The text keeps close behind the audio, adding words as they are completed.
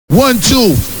1,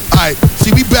 2. Alright,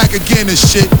 see, we back again and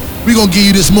shit. We gonna give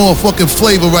you this motherfucking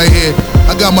flavor right here.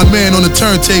 I got my man on the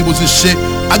turntables and shit.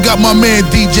 I got my man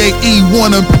DJ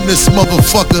E1 up in this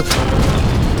motherfucker.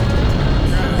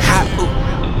 Hot,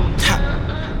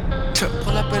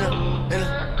 pull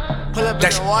up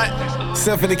in a what?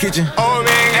 Self in the kitchen. Oh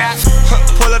man,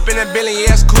 pull up in a billion,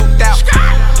 yeah, it's cooped out.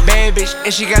 Bad bitch,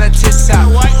 and she got her tits out.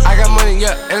 I got money,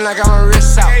 yeah, and I got my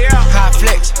wrists out. High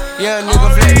flex, yeah,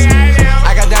 nigga flex.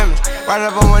 I got diamonds right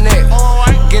up on my neck.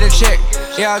 Get a check,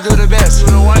 yeah, I do the best.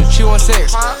 She want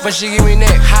sex, but she give me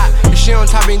neck. Hot, if she on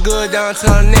top, ain't good down to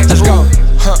her neck. Let's go.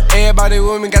 Everybody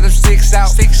with me got them sticks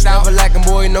out. Never like them,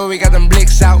 boy, know we got them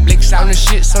blicks out. I'm the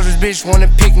shit, so this bitch wanna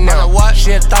pick now. What?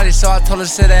 She had thought it, so I told her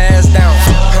sit her ass down.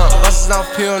 Buses off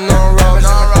pill, no rollers.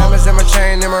 Diamonds in my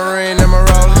chain, in my ring, in my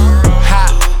roller.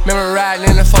 Hot, remember riding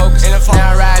in the Focus.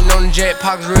 Now riding on the jet,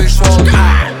 pockets really swollen.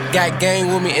 Got gang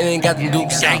with me and ain't got them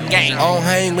dukes out. I don't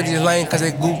hang with these lanes cause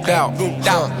they gooped out.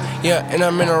 Yeah, and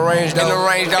I'm in the range though. In the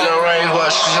range,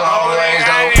 what? She's all range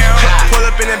though. Pull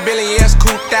up in a billion, yeah, it's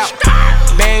cooped out.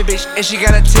 Bad bitch, and she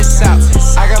got her tits out.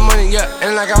 I got money, yeah,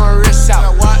 and I got my wrists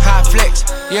out. High flex,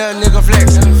 yeah, nigga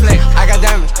flex. I got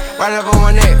diamonds right up on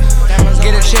my neck.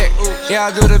 Get a check,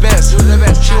 yeah, I do the best.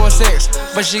 She want sex,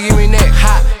 but she give me neck.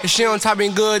 Hot, if she on top,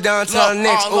 ain't good down to her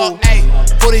next. Ooh,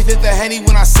 45th of Henny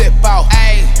when I sip out.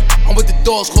 I'm with the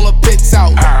dogs, call her bits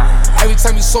out. Every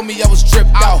time you saw me, I was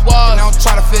dripped out. And I don't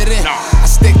try to fit in, I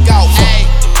stick out.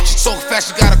 She talk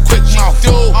fast, she got a quick mouth.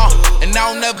 And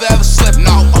I don't never ever slip,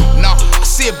 no. I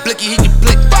see a blicky, hit your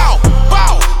blick, bow.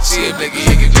 See a blicky,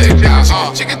 hit your blick, bow.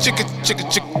 Chicka,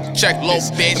 check, low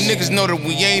bitch. Them niggas know that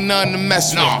we ain't nothing to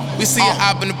mess with. We see you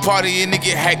hop in the party and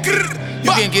nigga hack. You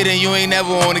can get in, you ain't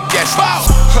never on the guest list.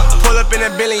 Pull up in a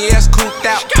billion, yeah, it's cooped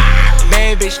out.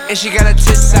 Bad bitch, and she got her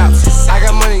tits out. I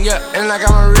got money, yeah, and I got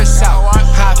my wrists out.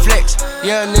 High flex,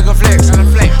 yeah, nigga flex.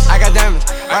 I got diamonds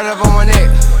right up on my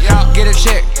neck. Get a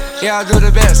check, yeah, I do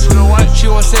the best. She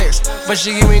want sex, but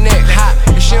she give me neck. Hot,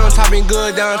 if she on top, ain't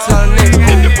good down to her neck.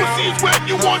 If your pussy is wet,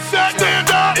 you want sex, stand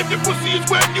up. If your pussy is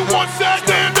wet, you want sex,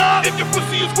 stand up. If your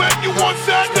pussy is wet, you want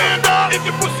sex, stand up. If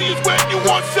your pussy is wet, you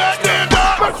want sex, stand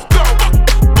up. Let's go.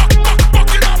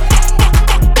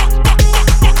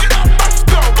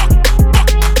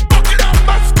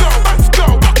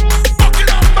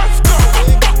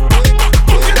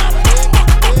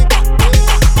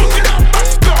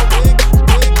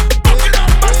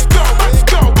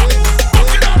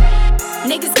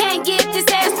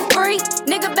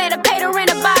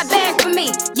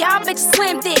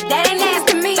 Slim thick, that ain't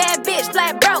nasty me. Bad bitch,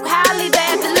 flat broke, how I leave the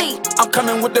athlete. I'm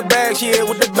coming with the bags, yeah,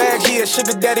 with the bags, yeah.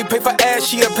 Sugar daddy, pay for ass,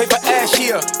 yeah, pay for ass,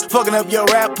 yeah. Fucking up your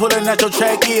rap, pulling out your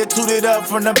track, yeah. Toot it up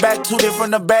from the back, toot it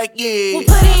from the back, yeah. Well,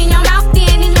 put it in your mouth,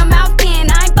 then, in your mouth, then.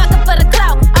 I ain't fucking for the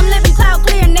clout. I'm living clout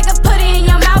clear, nigga. Put it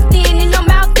in your mouth, then, in your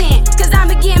mouth, then. Cause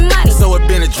I'ma get money. So it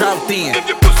been a drought then.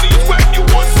 If your pussy is wet, you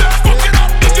want sex.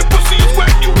 If your pussy is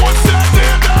wet, you want sex,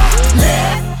 stand up.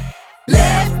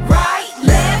 Left, right,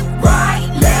 left, right,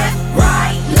 left,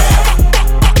 right, left.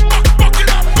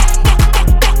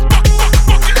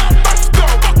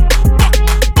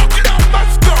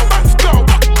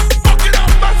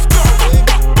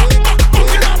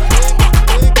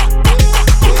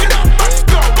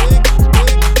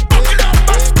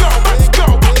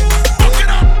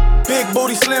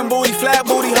 Slim booty, flat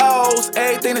booty hoes.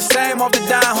 Everything the same off the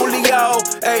Don Julio.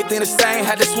 Everything the same,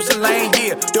 had to switch the lane,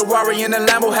 yeah. The Rari and the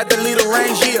Lambo had to lead the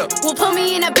range, yeah. Well, put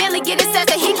me in a Bentley, get it set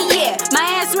to hickey, yeah. My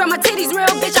ass real, my titties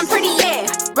real, bitch, I'm pretty, yeah.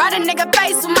 Ride a nigga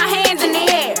face with my hands in the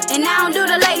air. And I don't do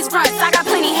the lace fronts, I got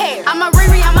plenty hair. I'm a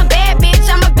Riri, I'm a bad bitch,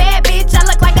 I'm a bad bitch. I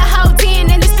look like a hoe 10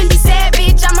 and it's 50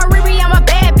 savage. I'm a Riri, I'm a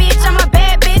bad bitch, I'm a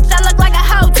bad bitch. I look like a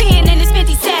hoe 10 and it's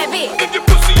 50 savage. If your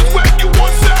pussy is wet, you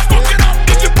want sex.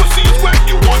 If your pussy is wet,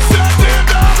 you want sex, stand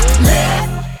up.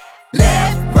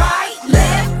 Left, right,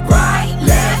 left, right,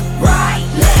 left, right,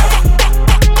 left.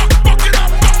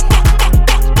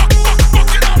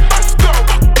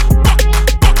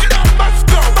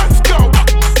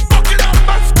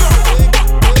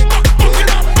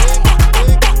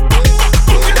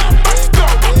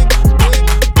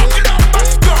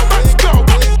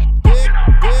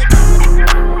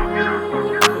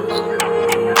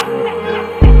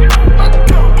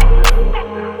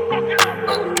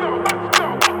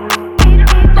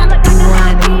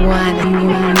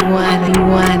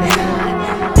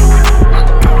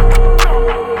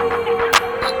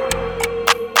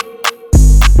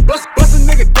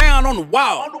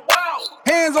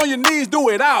 Hands on your knees, do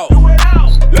it out.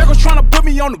 Legos tryna put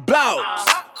me on the blouse.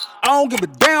 I don't give a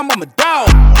damn, I'm a dog.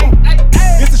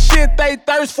 It's the shit they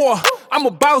thirst for. I'm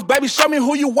a boss, baby, show me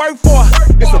who you work for.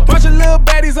 It's a bunch of little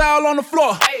baddies all on the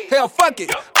floor. Hell, fuck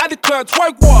it, I declare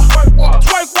twerk war.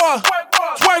 Twerk war,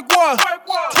 twerk war,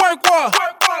 twerk war,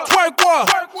 twerk war.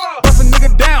 Bust a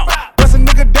nigga down, bust a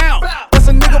nigga down. Bust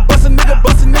a nigga, bust a nigga,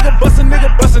 bust a nigga, bust a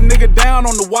nigga, bust a nigga down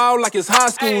on the wall like it's high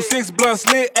school. 6 blunts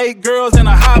lit, 8 girls in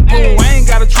a hot pool. I ain't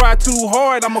gotta try too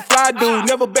hard, I'm a fly dude.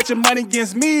 Never bet your money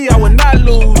against me, I would not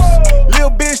lose.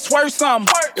 Lil' bitch, twerk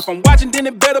something. If I'm watching, then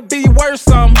it better be worth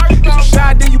something. If you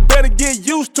shy, then you better get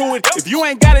used to it. If you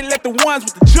ain't got it, let the ones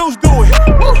with the juice do it.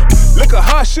 Look at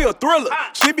her, she a thriller.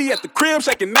 She be at the crib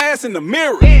shaking ass in the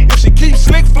mirror. If she keeps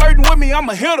slick flirting with me,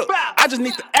 I'ma hit her. I just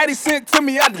need the Addy sent to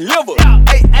me, I deliver.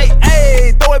 Ay, ay,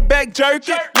 ay, throw it back, jerk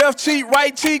it. Left cheek,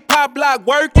 right cheek, pop block,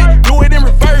 work it. Do it and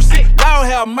reverse it, Lord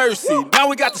have mercy. Now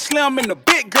we got the slim and the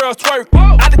big girls twerk.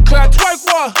 I declare twerk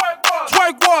war,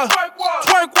 twerk war,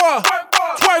 twerk war,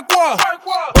 twerk war.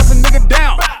 Bust a nigga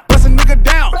down, bust a nigga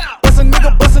down. Bust a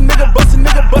nigga, bust a nigga, bust a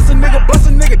nigga, bust a nigga, bust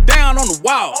a nigga down on the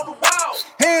wall.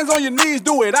 Hands on your knees,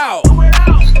 do it all.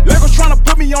 Legos tryna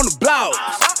put me on the blouse.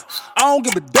 I don't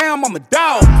give a damn, I'm a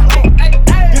dog.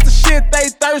 It's the shit they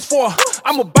thirst for.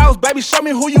 I'm a boss, baby, show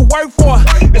me who you work for.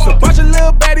 It's a bunch of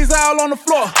little baddies all on the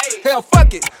floor. Hell,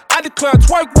 fuck it, I declare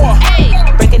twerk war.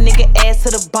 Break a nigga ass to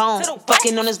the bone.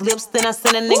 Fucking on his lips, then I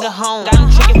send a nigga home. Got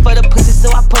him tricking for the pussy,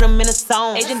 so I put him in a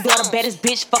song. Agent daughter, baddest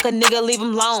bitch, fuck a nigga, leave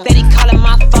him alone. Steady calling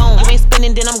my phone. You ain't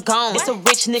spinning, then I'm gone. It's a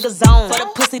rich nigga zone. For the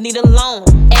pussy, need a loan.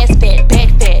 Ass fat, back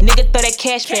fat, nigga throw that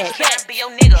cash back. Be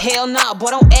your nigga. Hell nah,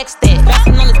 boy, don't X that.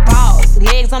 Bouncing on his balls,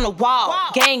 legs on the wall.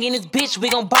 Gang in this bitch, we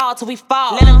gon' ball till we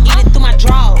fall. Let him eat it through my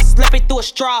drawers, slip it through a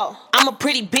straw. I'm a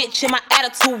pretty bitch and my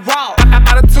attitude raw.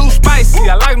 Attitude spicy,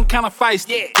 I like them kinda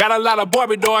feisty. Got a lot of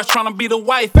Barbie dolls tryna be the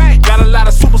wife. Got a lot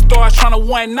of superstars tryna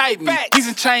one night me. These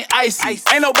and chain icy,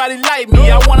 ain't nobody like me.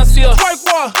 I wanna see a twerk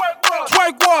war,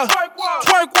 twerk war,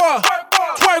 twerk war,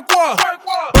 twerk war.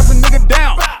 Bust a nigga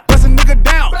down, bust a nigga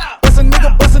down. Bust a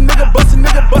nigga, bust a nigga, bust a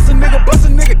nigga, bust a nigga, bust a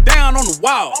nigga down on the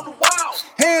wall.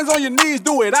 Hands on your knees,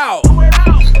 do it all.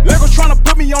 Legos tryna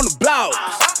put me on the blouse.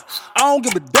 I don't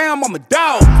give a damn, I'm a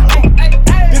dog.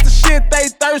 It's the shit they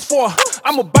thirst for.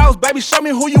 I'm a boss, baby, show me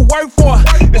who you work for.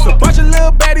 It's a bunch of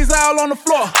little baddies all on the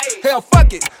floor. Hell,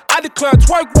 fuck it, I declare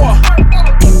twerk war.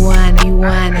 You want it, you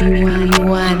want it, you want it, you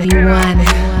want it, you want it,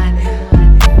 you want it.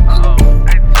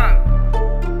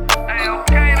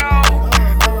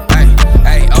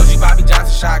 Hey, OG Bobby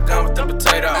Johnson, shotgun with the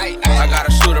potato. I got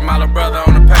a shooter, my little brother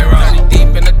on the payroll. Johnny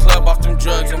deep in the club off them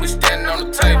drugs, and we standing on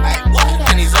the table.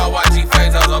 And these all YG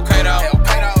fades, I was okay though.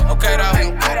 Okay though, okay though,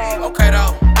 okay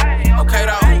though, okay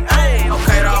though,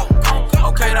 okay though,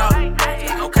 okay though,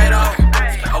 okay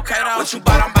though. What you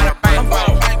bought, I'm about to bang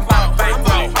roll, bang roll, bang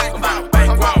roll, bang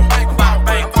roll,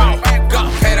 bang roll. Go,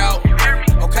 okay though,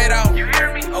 okay though,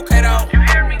 okay though,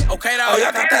 okay though. Oh,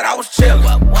 y'all thought that I was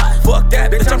chillin'. Fuck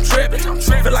that, bitch, I'm trippin'.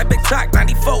 Feel like Big Talk,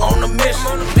 94 on the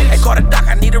mission. They call the doc,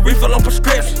 I need a refill on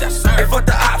prescription. Hey, fuck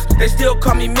the ops, they still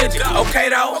call me midget. Okay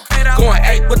though, going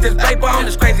 8 with this paper on.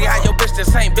 It's crazy how your bitch the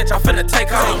same bitch I'm finna take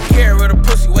home. Care with a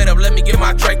pussy, wait up, let me get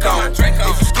my Drake on. If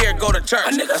you scared, go to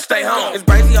church, nigga, stay home. It's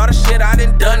crazy all the shit I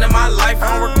done in my life.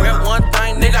 I don't regret one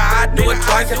thing, nigga, I do it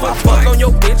twice. If I fuck on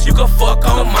your bitch, you can fuck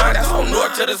on mine. That's on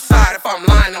north to the side, if I'm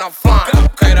lying, then I'm fine.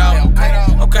 Okay though,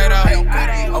 okay though,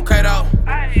 okay though.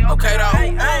 Okay though,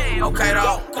 okay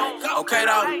though, okay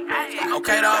though,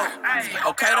 okay though,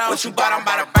 okay though. What you bought, I'm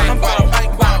about to bang roll, bang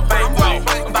roll, bang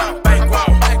roll, bang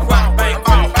roll, bang roll, bang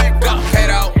roll. Go, okay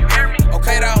though,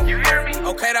 okay though,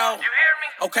 okay though,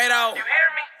 okay though.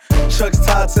 Chucks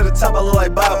tied to the top, I look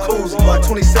like Bob Cousy. Like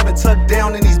 27 tucked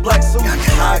down in these black suits.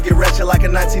 I get ratchet like a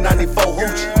 1994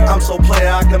 hoochie. I'm so player,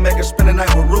 I can make her spend a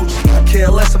night with Rucci. I care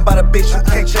less about a bitch who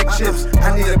can't check chips.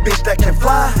 I need a bitch that can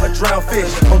fly or drown fish.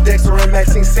 On Dexter and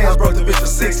Maxine Sands broke the bitch for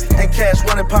 6. And cash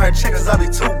running pirate checkers, I be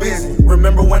too busy.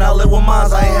 Remember when I lived with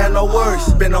mines, I ain't had no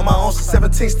worries. Been on my own since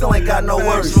 17, still ain't got no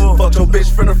worries. Fuck your bitch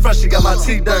from the front, she got my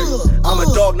teeth dirty. I'm a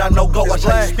dog, not no goat, watch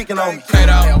how you speaking on me. Okay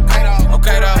though,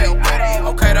 okay though,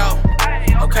 okay though.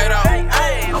 Okay though,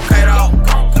 okay though,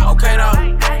 okay though,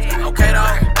 okay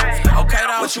though, okay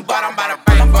though. What you bought, I'm about to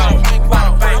bang roll,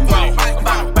 bang roll, bang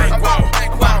roll, bang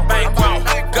roll, bang roll.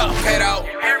 Go, okay though,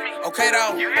 okay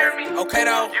though, okay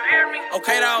though,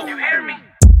 okay though.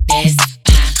 That's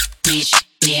my bitch,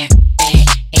 yeah, bad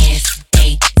ass,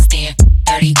 they stare,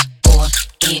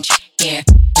 34-inch hair.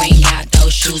 Bring out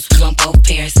those shoes, we want both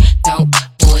pairs. Dope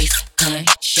boys, gun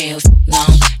shells,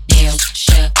 long nails,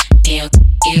 shut down.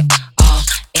 If all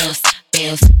else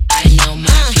fails, I know my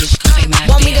bitch gon' pay my bill.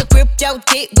 Want me to grip your your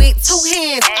dick with 2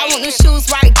 hands. I want them shoes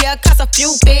right, yeah, cost a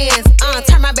few bands.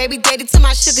 Turn my baby daddy to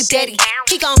my sugar daddy.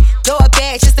 He gon' throw a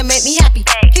bag just to make me happy.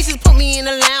 He just put me in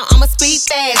the lounge, I'ma speed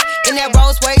fast. In that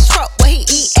Rolls Royce truck where he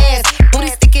eat ass. Booty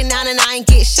sticking out and I ain't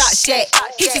get shot yet.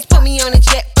 He just put me on a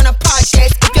jet from the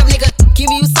projects. If your nigga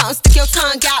give you something, stick your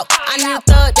tongue out. I need a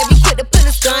thug that be quick to pull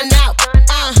his gun out.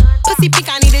 Pussy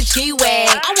pink, I need a G-Wag.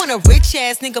 I want a rich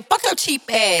ass nigga, fuck your cheap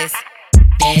ass.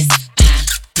 That's my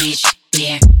bitch,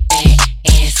 yeah, bad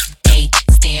ass, they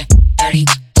stare,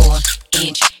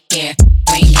 34-inch hair.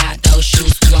 Bring out those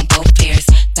shoes, we want both pairs.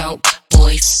 Dope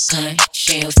boys, gun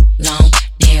shells, long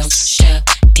nails, shut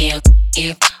down.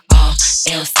 If all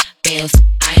else fails,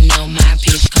 I know my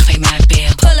bitch gon' pay my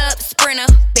bill. Pull up, sprinter,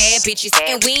 bad bitches.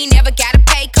 And we ain't never gotta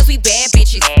pay cause we bad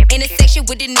bitches. In the section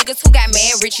with the niggas who got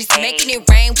mad riches. Making it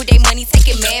rain with their money,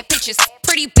 taking mad pictures.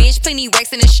 Pretty bitch, plenty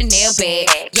racks in a Chanel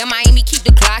bag. Young Miami, keep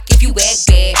the Glock if you act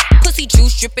bad. Pussy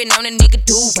juice dripping on a nigga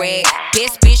do-rag.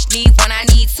 Best bitch need one, I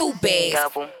need 2 bags.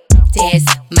 That's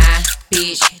my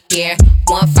bitch, yeah.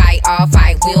 One fight, all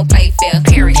fight, we don't play fair,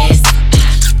 period. That's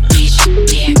my bitch,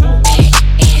 yeah, bad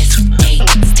ass, they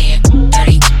stare,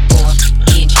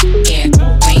 34-inch hair.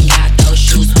 Bring out those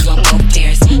shoes, we want both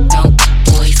pairs. Dope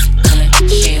boys, gun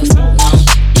shells, long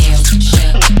nails,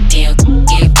 shut down.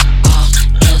 If all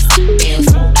else fails,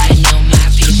 I know my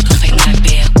bitch gon' pay my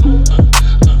bill.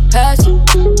 Pass it,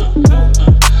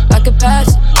 I can pass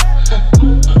it.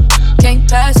 Can't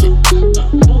pass it,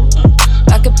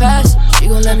 I can pass it. She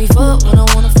gon' let me fuck when I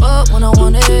wanna fuck, when I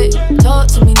want it. Talk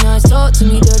to me nice, talk to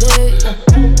me dirty.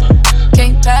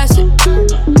 Can't pass it,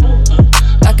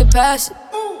 I can pass it.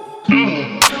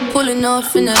 Pulling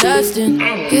off in that Aston.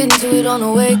 Getting to it on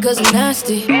the way cause I'm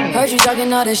nasty. Heard you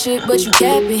talking all that shit but you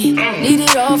capping. Need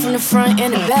it all from the front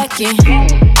and the back end.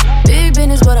 Big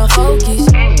business but I'm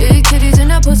focused. Big titties and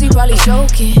that pussy probably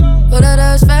choking. But that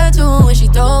ass fat too when she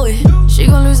throw it. She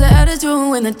gon' lose her attitude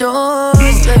when the door's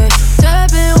closed.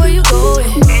 Tap in where you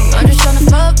going. I'm just tryna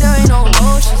fuck, there ain't no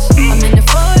emotions. I'm in the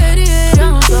 488,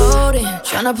 I'm floating.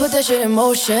 Tryna put that shit in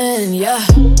motion, yeah.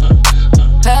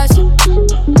 Pass it,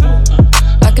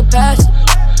 I can pass it.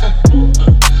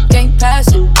 Can't pass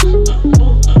it,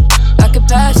 I can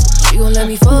pass it. She gon' let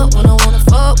me fuck when I wanna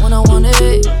fuck, when I want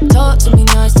it. Talk to me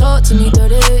nice, talk to me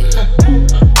dirty.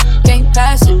 Can't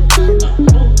pass it,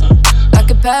 I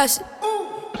can pass it.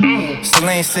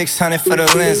 Celine 600 for the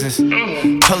lenses.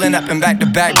 Pulling up in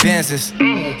back-to-back Benzes.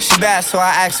 She bad, so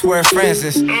I asked where her friends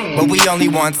is. But we only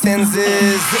want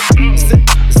tenses. Zip,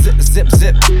 zip, zip,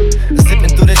 zip. Zipping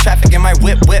through the traffic in my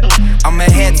whip. I'ma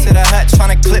head to the hut,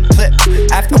 tryna clip.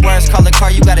 Afterwards, call the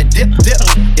car, you gotta dip.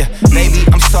 Yeah, baby,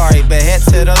 I'm sorry, but head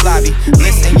to the lobby.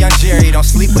 Listen, young Jerry, don't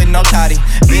sleep with no toddy.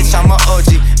 Bitch, I'm a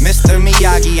OG, Mr.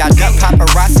 Miyagi. I duck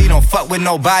paparazzi, don't fuck with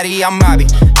nobody, I'm Mobby.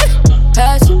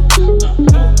 Pass it,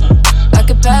 I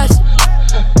can pass it.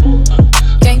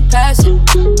 Can't pass it,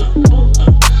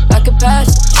 I can pass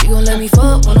it. She gon' let me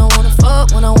fuck when I wanna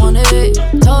fuck, when I want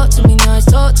it. Talk to me nice,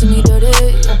 talk to me dirty.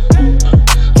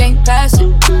 Can't pass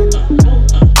it,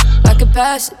 I can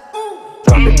pass it.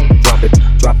 Drop it, drop it,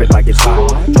 drop it like it's hot.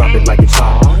 Drop it like it's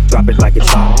hot. Drop it like it's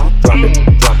hot. Drop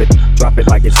it, drop it, drop it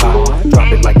like it's hot.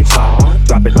 Drop it like it's hot.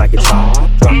 Drop it like it's hot.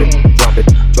 Drop it, drop it,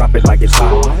 drop it like it's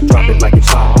hot. Drop it like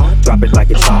it's hot. Drop it like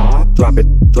it's hot. Drop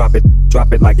it, drop it,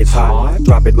 drop it like it's hot.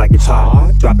 Drop it like it's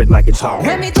hot. Drop it like it's hot.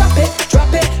 When me drop it,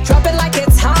 drop it, drop it like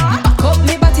it's hot. Back up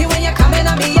me body when you coming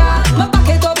on me yard. Me back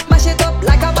it up, mash it up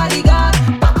like a bodyguard.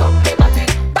 Back up me body,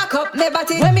 back up me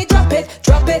body. When me drop it,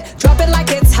 drop it, drop it like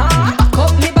it's hot. Back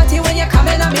up me body when you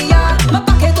coming on me yard. Me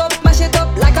back it up, mash it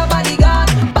up like a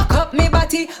bodyguard. Back up me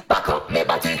body, back up me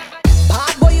body.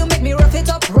 Bad boy, you make me rough it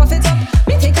up, rough it up.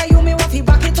 Me think I you me waffy,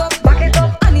 back it up, back it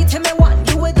up. Anytime me want,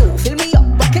 you will do. Fill me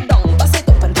up, back it down, bust it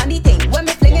up and funny thing when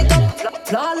me fling it up.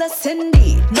 Flawless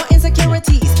indeed, no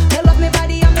insecurities. Me love me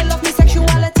body and me love me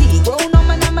sexuality. Grown on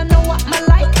man, I'ma know what me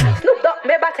like. Snoop Dogg,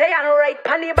 me body and ride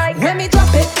panny bike. When me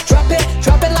drop it, drop it,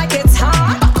 drop it like it's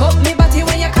hot. Back up me body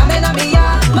when you coming on me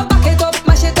yard. Me back it up,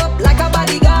 mash it up like a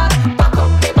bodyguard. Back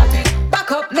up me body,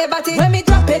 back up me body. When me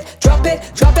drop it, drop it,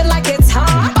 drop it like it's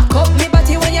hot. Back up me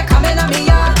body when you coming on me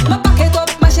yard. Me back it up,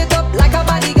 mash it up like a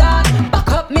bodyguard. Back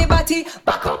up me body,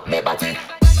 back up me body.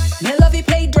 Me love you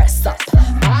play dress up.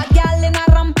 Bad gal in a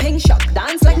ramping shop.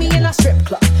 Dance like me in a strip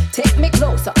club. Take me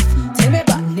close up. Take me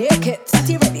back naked.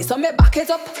 Satty ready, so me back it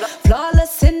up.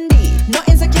 Flawless indeed, no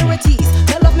insecurities.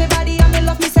 Me love me body and me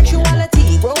love me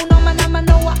sexuality. Grown on man, I'ma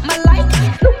know what me like.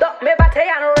 Snoop Dogg, me body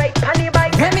and ride panny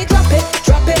bike. When me drop it,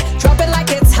 drop it, drop it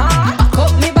like it's hot. Back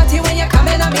up me body when you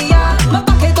coming on me yard. Me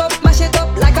back it up, mash it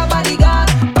up like a bodyguard.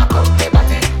 Back up me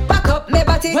body, back up me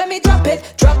body. When me drop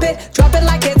it, drop it, drop it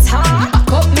like it's hot.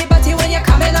 Back up me body when when you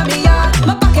come in on me yard.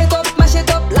 Me back it up, mash it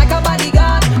up like a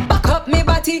bodyguard. Back up me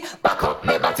body, back up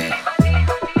me body.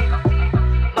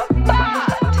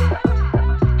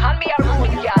 Hand me a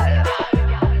rude girl.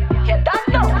 You don't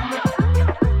know.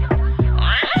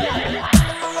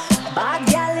 Bad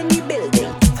girl in the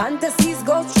building. Fantasies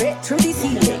go straight through the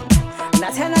ceiling.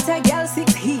 Not a girl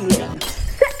seeks healing.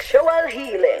 Sexual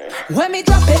healing. When me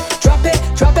drop it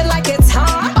like it's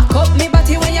hot. Back up me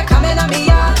body when you come in on me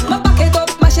yard. Me back it up,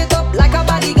 mash it up like a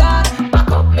bodyguard.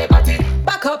 Back up me body,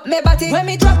 back up me body. When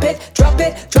me drop it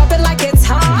like it's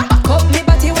hot. Back up me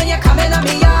body when you come in on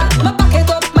me yard. Me back it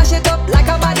up, mash it up like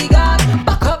a bodyguard.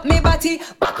 Back up me body,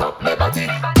 back up me body.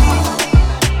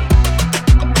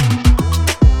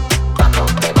 Back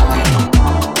up me body.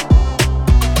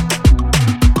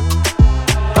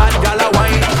 Bad gal a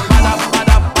wine,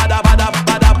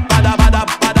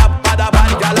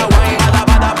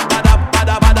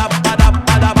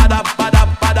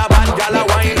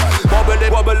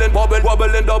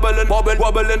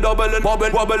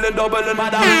 wobbling, doubling,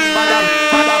 madam,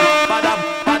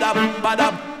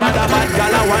 bad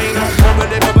gal a wine,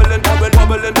 wobbling,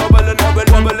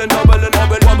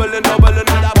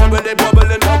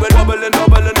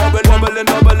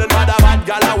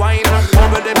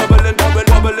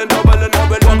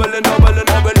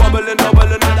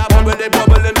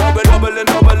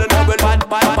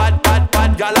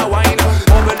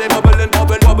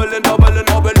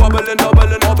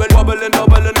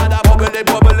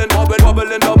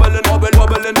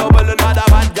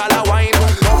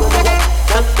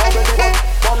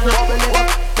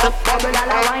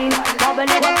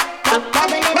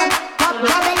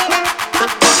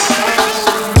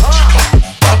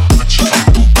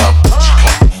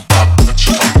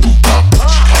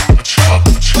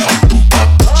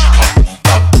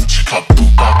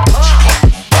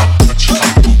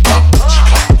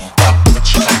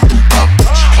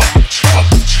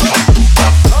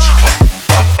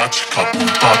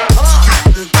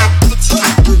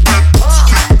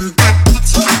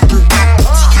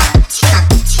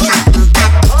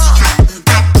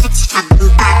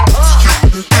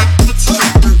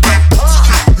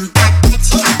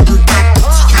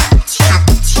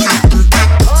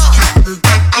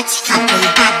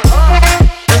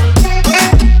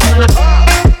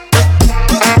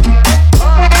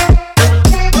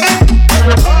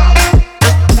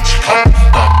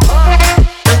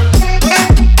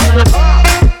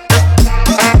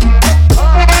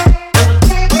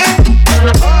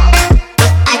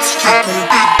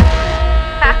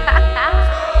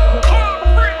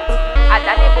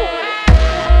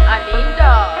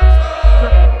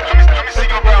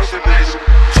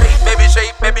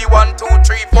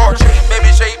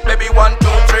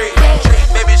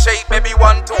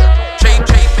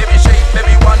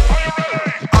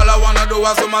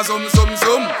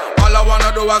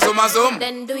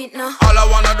 Then do it now. All I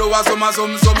wanna do is zoom.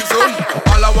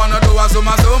 All I wanna do is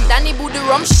zoom. Dani boo the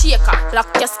rum shaker.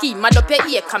 Lock your ski, mad up your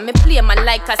acre. Me play man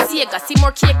like a Sega. See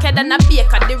more cake than a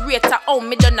baker. The rater, oh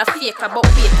me done a faker. But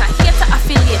waiter, hater,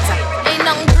 affiliator. Ain't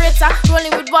nothing greater.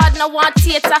 Rolling with wad, no one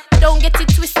theater. Don't get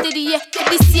it twisted, yeah. It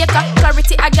be saker.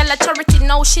 Clarity, I got a charity.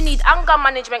 Now she need anger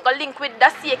management. Go link with the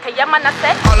saker. Yeah man, I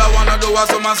say. All I wanna do is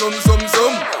zoom.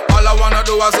 All I wanna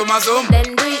do is zoom.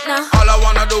 Then do it now. All I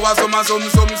wanna do is zoom.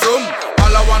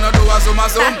 All I wanna do is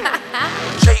zoom.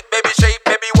 Shake,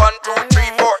 baby, 1, 2,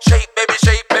 3, 4. Shake,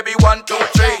 baby, 1, 2,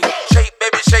 3.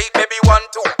 Shake, baby, 1,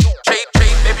 2. Shake,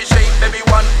 baby,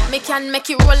 1. Me can make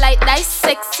it roll like dice,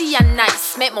 sexy and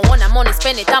nice. Make my one money,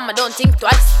 spend it and I don't think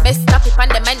twice. Best stop it on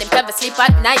the mind, them never sleep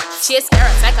at night. Chase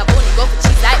carrots like a bony, go for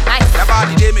cheese like nice. Your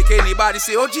body, they make anybody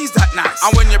say, oh geez, that nice.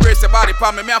 And when you brace your body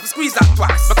palm, me have to squeeze that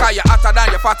twice. Because you're hotter than,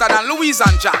 you're fatter than Louise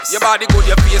and Joyce. Your body good,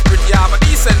 your face pretty, I'm a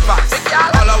decent vice.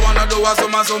 All I wanna do is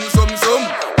zoom.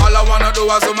 All I wanna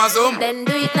do is zoom. Then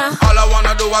do it now. All I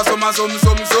wanna do is zoom.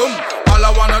 All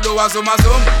I wanna do is zoom.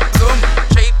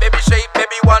 Shake,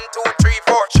 baby, 1, 2, 3,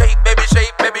 4. Shake,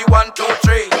 baby, 1, 2,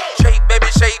 3. Shake,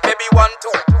 baby, 1,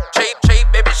 2. Shake,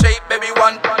 baby,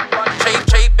 1.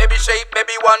 Shake,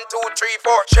 baby, 1, 2, 3,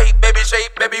 4. Shake,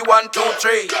 baby, 1, 2,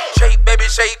 3. Shake,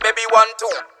 baby, 1, 2.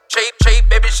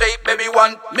 Shake, baby,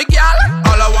 1. Me gal.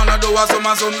 All I wanna do is zoom.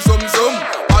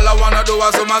 All I wanna do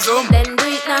is zoom. Then do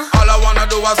it now. All I wanna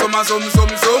do is zoom.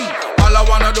 All I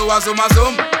wanna do is zoom.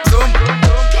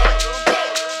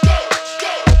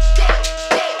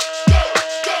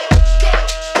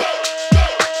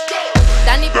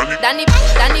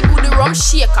 Dani boo the rum boom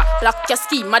shaker. Block your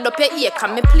scheme, mad up your acre.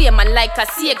 Me play man like a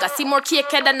Sega. See more cake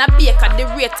than a baker. The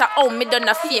rater, oh me done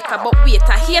a faker. But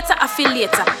waiter, hater,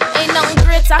 affiliator. Ain't nothing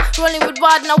greater. Rolling with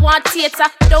wad, no one theater.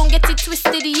 Don't get it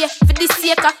twisted, yeah. For this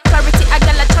shaker. Clarity, I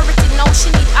got authority. Now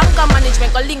she need anger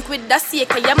management. Go link with the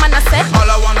shaker. Yeah man, I say. All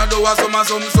I wanna do is zoom.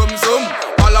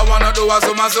 All I wanna do is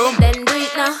zoom. Then do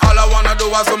it now. All I wanna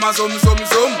do is zoom.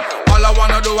 All I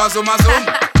wanna do is zoom.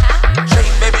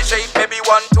 Shake baby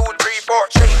 1, 2, 3, 4.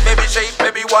 Shake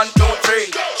baby 1, 2,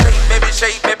 3.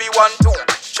 Shake baby 1, 2.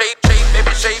 Shake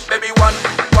baby 1,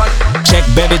 1. Check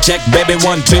baby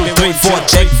 1, 2, 3, 4.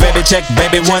 Check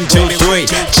baby 1, 2, 3.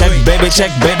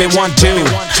 Check baby 1, 2.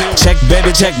 Check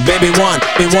baby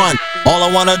 1. All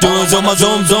I wanna do is zoom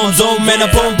in a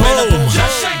boom boom.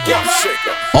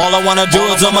 All I wanna do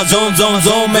is zoom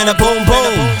in a boom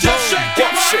boom.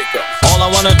 All I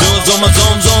wanna do is zoom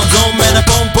in a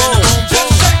boom boom.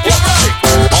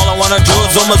 All I wanna do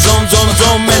is zoom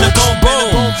in a boom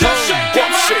boom.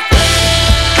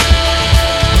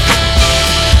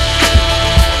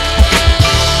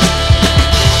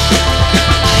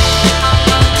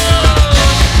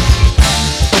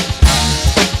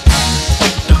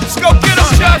 Let's go get 'em,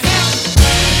 Jeff.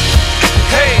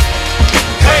 Hey.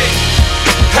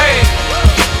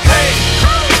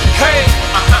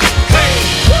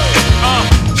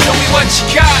 Show me what you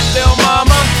got, little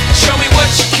mama. Show me what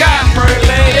you got, bird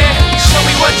lady. Show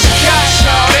me what you got,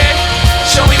 shawty.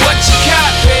 Show me what you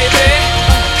got, baby.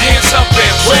 Hands up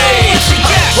and wave,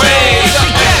 wave,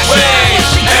 wave,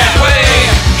 and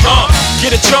wave.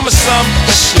 Get a drummer some.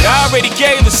 Shit, I already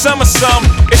gave the summer some.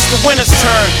 It's the winter's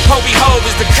turn. Hobie Ho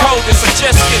is the coldest. I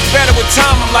just get better with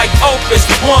time. I'm like Opus.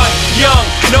 One, young,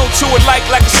 no to it like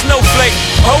a snowflake.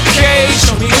 Okay,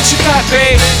 show me what you got,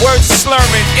 babe. Words are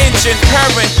slurring, engine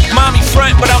purring. Mommy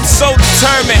front, but I'm so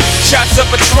determined. Shots up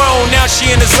a drone, now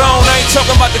she in the zone. I ain't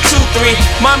talking about the 2-3.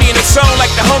 Mommy in the zone like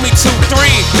the homie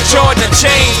 2-3. Jordan and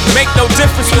chain, make no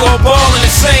difference. We all ballin' the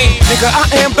same. Nigga, I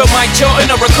am Bill Mike Jordan,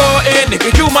 a recording.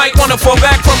 Nigga, you might wanna fall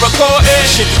back from recording.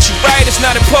 Shit that you write is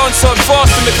not important, so it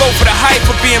forced him to go for the hype.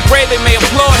 For being brave, they may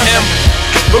applaud him.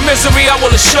 But misery, I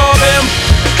will assure them.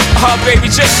 Oh, baby,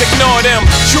 just ignore them.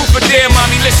 Truth or dare,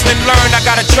 mommy, listen and learn. I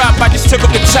got a drop, I just took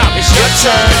up the top. It's your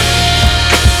turn.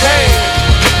 Hey,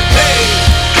 hey,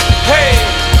 hey,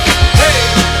 hey,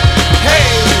 hey,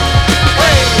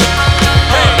 hey,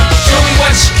 hey. Show me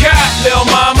what you got, little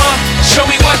mama. Show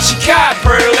me what you got,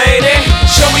 bird lady.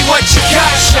 Show me what you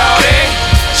got, shawty.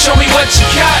 Show me what you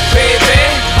got, baby.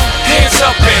 Hands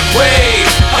up and wave,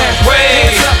 and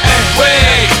wave, and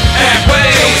wave, and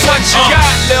wave. Show me what you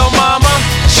got, little mama.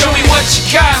 Show me what you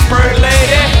got, bird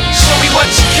lady. Show me what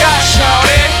you got,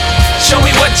 shawty. Show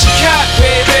me what you got,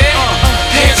 baby.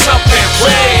 Hands up and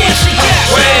wave,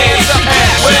 wave,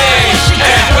 and wave,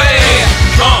 and wave.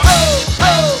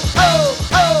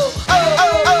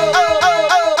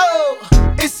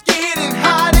 It's getting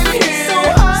hot in here,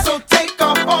 so take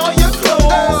off all your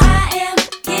clothes. I am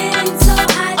getting so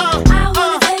hot, I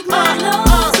wanna take my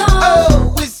clothes off.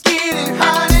 Oh, it's getting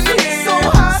hot in here,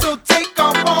 so take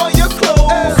off all your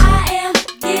clothes. I am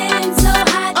getting so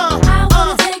hot, I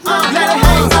wanna take my Let it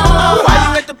clothes hang. off. Why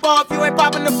you at the bar if you ain't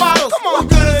popping the bottles? Come on, what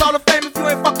good is all the fame if you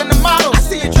ain't fucking the models? I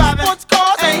see you driving sports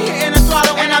cars, ain't hitting the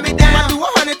throttle, and I be damn. I do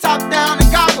 100 top down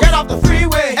and goggles. Get off the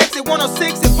freeway, exit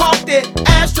 106 and parked it.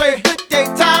 Ashtray, good day,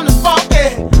 time to spark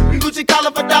it. Gucci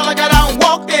collar for dollar, got out and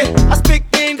walked it. I speak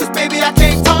things, cause baby I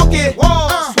can't talk it. Whoa,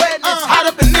 sweating, it's hot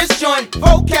up in this joint.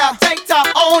 Vocal, tank top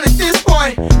on at this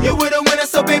point. You with a winner,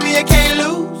 so baby you can't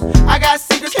lose. I got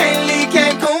secrets, can't leave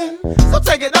Cancun. So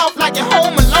take it off like you're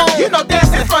home alone. You know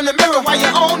dance in front of the mirror while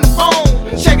you're on the phone.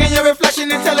 Checking your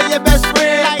reflection and telling your best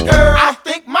friend, like, I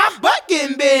think my butt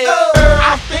getting big.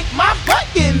 I think my butt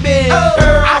getting big.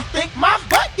 I think my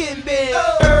butt getting big.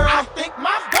 I think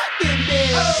my butt getting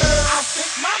big. I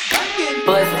think my butt getting big.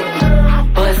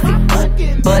 Bust it, bust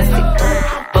it, bust it,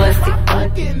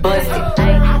 bust it, bust it.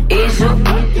 Is you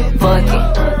fuck it?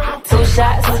 2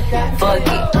 shots, fuck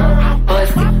it.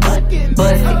 Bust it, bust it,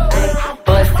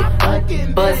 bust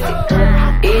it, bust it.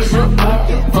 Is you fuck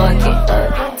it?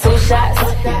 2 shots,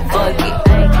 fuck it.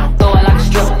 Throw it like a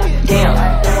stripper, damn.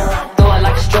 Throw it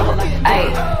like a stripper, ayy.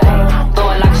 Throw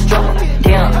it like a stripper,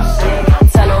 damn.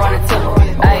 Tell her on the tip,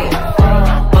 ayy.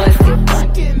 Bust it,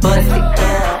 bust it,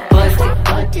 bust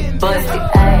it, bust it.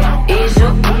 Is you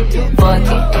fuck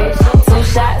it? 2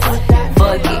 shots,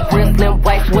 fuck it. Real slim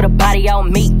wife with a body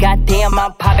on me. Goddamn,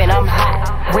 I'm poppin', I'm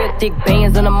hot. Real thick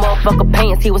bands in the motherfucker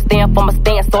pants. He was staying for my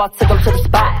stand, so I took him to the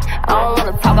spot. I don't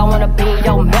wanna talk, I wanna be in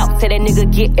your mouth. Tell that nigga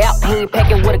get out, he ain't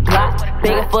packing with a Glock.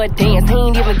 Begging for a dance, he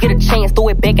ain't even get a chance. Throw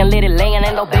it back and let it land,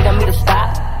 ain't no begging me to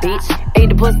stop. bitch. Eat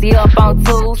the pussy up on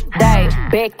Tuesday.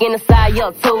 Back in the side,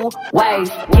 yeah, 2 ways.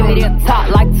 Give me that top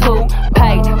like 2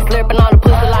 pay. Slurping on the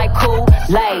pussy like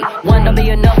Kool-Aid. One don't be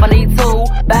enough, I need 2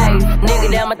 bays.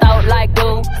 Nigga down my throat like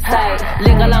do say.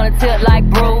 Lick on the tip like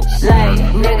Bruce Lay.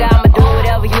 Nigga, I'ma do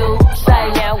whatever you say.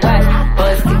 Now watch,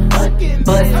 bust it,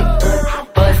 bust it,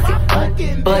 bust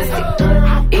it, bust it.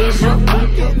 Is you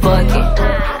fucking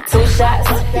 2 shots?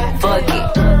 Fuck it,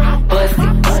 bust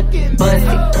it, bust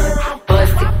it,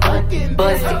 bust it,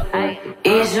 bust it.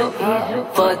 Is you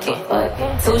fucking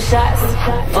 2 shots?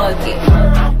 Fuck it,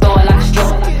 throw it like a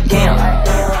stripper, damn.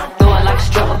 Throw it like a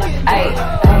stripper, ayy.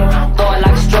 Throw it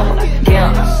like a stripper,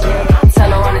 damn.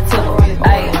 Tell her on the tip,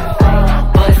 ayy.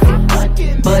 Bust it, bust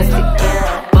it,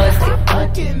 bust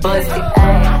it, bust it.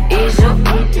 Is you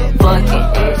fucking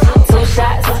 2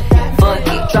 shots? Fuck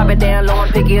it, drop it down low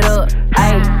and pick it up,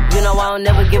 ayy. You know I don't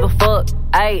never give a fuck.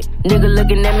 Ayy, nigga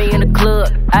looking at me in the club.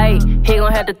 Ayy, he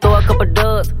gon' have to throw a couple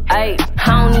dubs. Ayy, I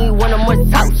don't need one of more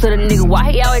talk to the nigga.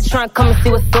 Why he always tryna come and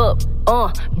see what's up?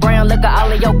 Brown liquor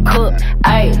all in your cup.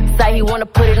 Ayy, say he wanna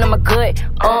put it in my gut.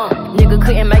 Nigga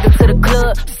couldn't make it to the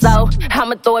club, so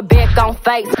I'ma throw it back on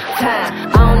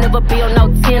FaceTime. I don't never be on no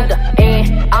Tinder,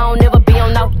 and I don't never be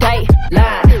on no date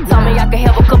line. Told me I could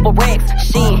have a couple racks,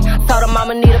 shit. Told him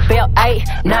I'ma need a belt 8,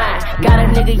 9. Got a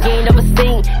nigga you ain't never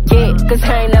seen yet, cause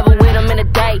I ain't never with him in a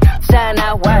date. Shine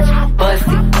out, watch, bust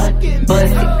it,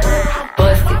 bust it,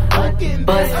 bust it,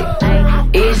 bust it.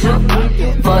 Is you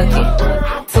fucking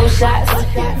 2 shots?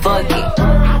 Fuck it,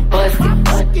 bust it,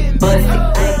 bust it,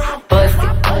 bust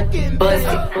it, bust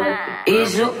it.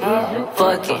 Is you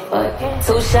fucking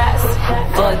 2 shots?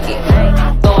 Fuck it,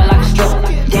 throw it like a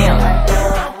stripper, damn.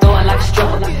 Throw it like a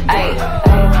stripper, ayy.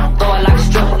 Throw it like a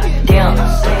stripper, damn.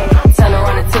 Tell her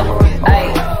on the tip,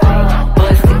 ayy.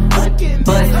 Bust it,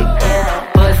 bust it,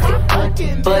 bust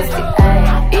it, bust it.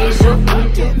 Is you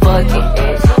fucking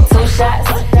 2 shots?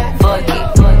 Fuck it.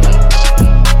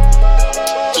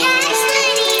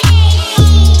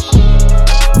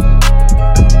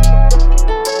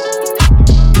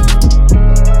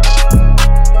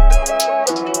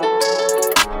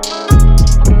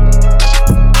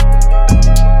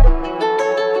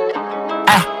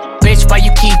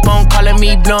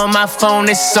 Me blowing my phone,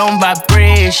 it's on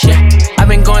vibration. I've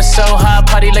been going so hard,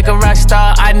 party like a rock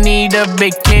star, I need a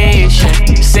vacation.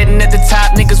 Sitting at the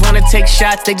top, niggas wanna take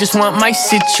shots, they just want my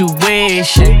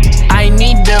situation. I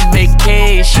need a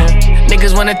vacation.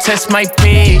 Niggas wanna test my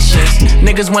patience.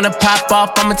 Niggas wanna pop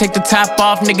off, I'ma take the top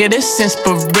off, nigga, this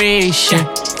inspiration.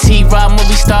 T-Rob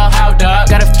movie star, how dog?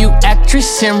 Got a few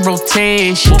actresses in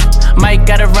rotation. Might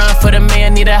gotta run for the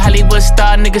man, need a Hollywood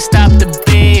star, nigga, stop the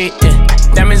bid.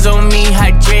 Diamonds on me,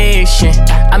 hydration.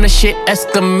 I'm the shit,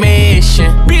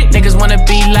 exclamation. Niggas wanna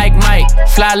be like Mike,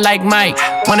 fly like Mike.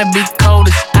 Wanna be cold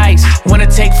as ice. Wanna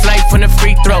take flight from the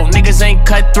free throw. Niggas ain't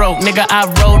cutthroat, nigga, I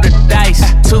roll the dice.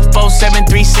 247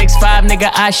 365, nigga,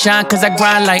 I shine cause I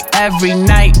grind like every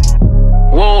night.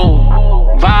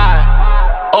 Whoa,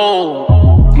 vibe, oh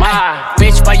my.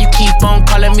 Bitch, why you keep on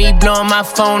calling me, blowing my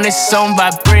phone, it's on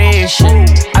vibration.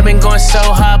 I've been going so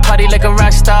hard, party like a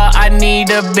rock star, I need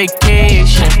a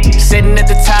vacation. Sitting at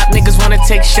the top, niggas wanna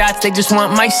take shots, they just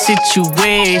want my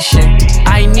situation.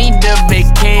 I need a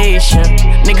vacation.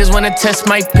 Niggas wanna test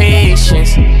my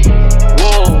patience.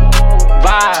 Whoa,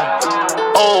 vibe,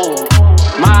 oh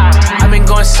my. I've been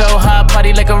going so hard,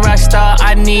 party like a rock star,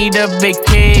 I need a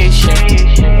vacation.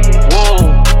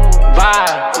 Whoa,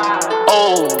 vibe,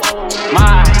 oh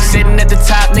my. Sitting at the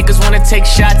top, niggas wanna take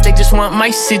shots, they just want my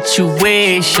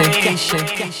situation.